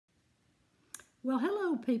Well,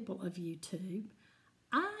 hello, people of YouTube.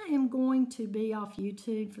 I am going to be off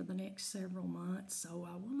YouTube for the next several months, so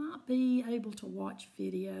I will not be able to watch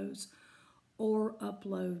videos or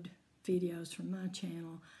upload videos from my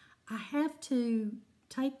channel. I have to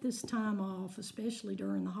take this time off, especially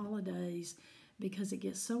during the holidays, because it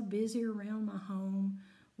gets so busy around my home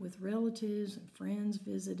with relatives and friends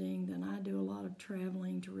visiting. Then I do a lot of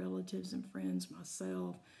traveling to relatives and friends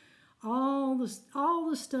myself. All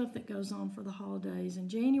the stuff that goes on for the holidays. And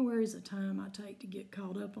January is the time I take to get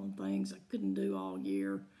caught up on things I couldn't do all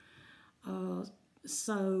year.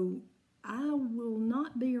 So I will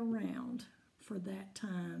not be around for that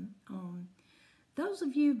time. Those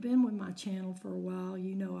of you who've been with my channel for a while,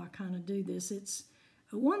 you know I kind of do this.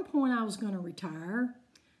 At one point I was going to retire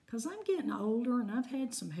because I'm getting older and I've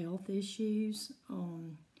had some health issues.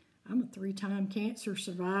 I'm a 3-time cancer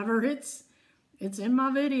survivor. It's in my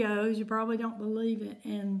videos. You probably don't believe it.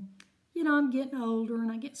 And, you know, I'm getting older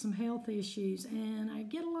and I get some health issues and I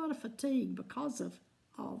get a lot of fatigue because of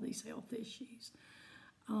all these health issues.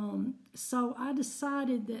 So I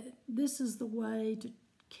decided that this is the way to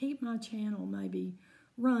keep my channel maybe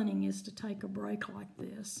running, is to take a break like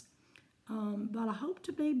this. But I hope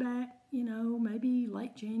to be back, you know, maybe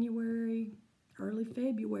late January, early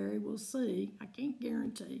February. We'll see. I can't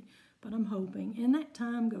guarantee, but I'm hoping. And that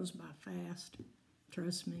time goes by fast,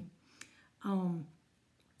 trust me.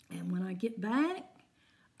 And when I get back,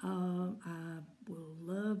 I will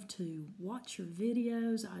love to watch your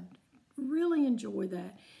videos. I really enjoy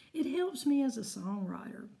that. It helps me as a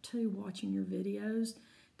songwriter, too, watching your videos,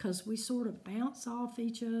 because we sort of bounce off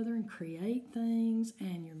each other and create things,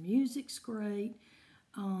 and your music's great.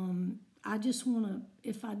 I just want to,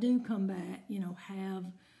 if I do come back, you know, have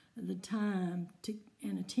the time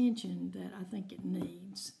and attention that I think it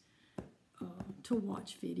needs to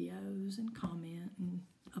watch videos and comment and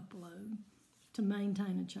upload to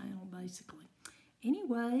maintain a channel, basically.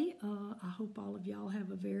 Anyway, I hope all of y'all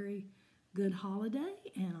have a very good holiday,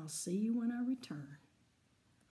 and I'll see you when I return.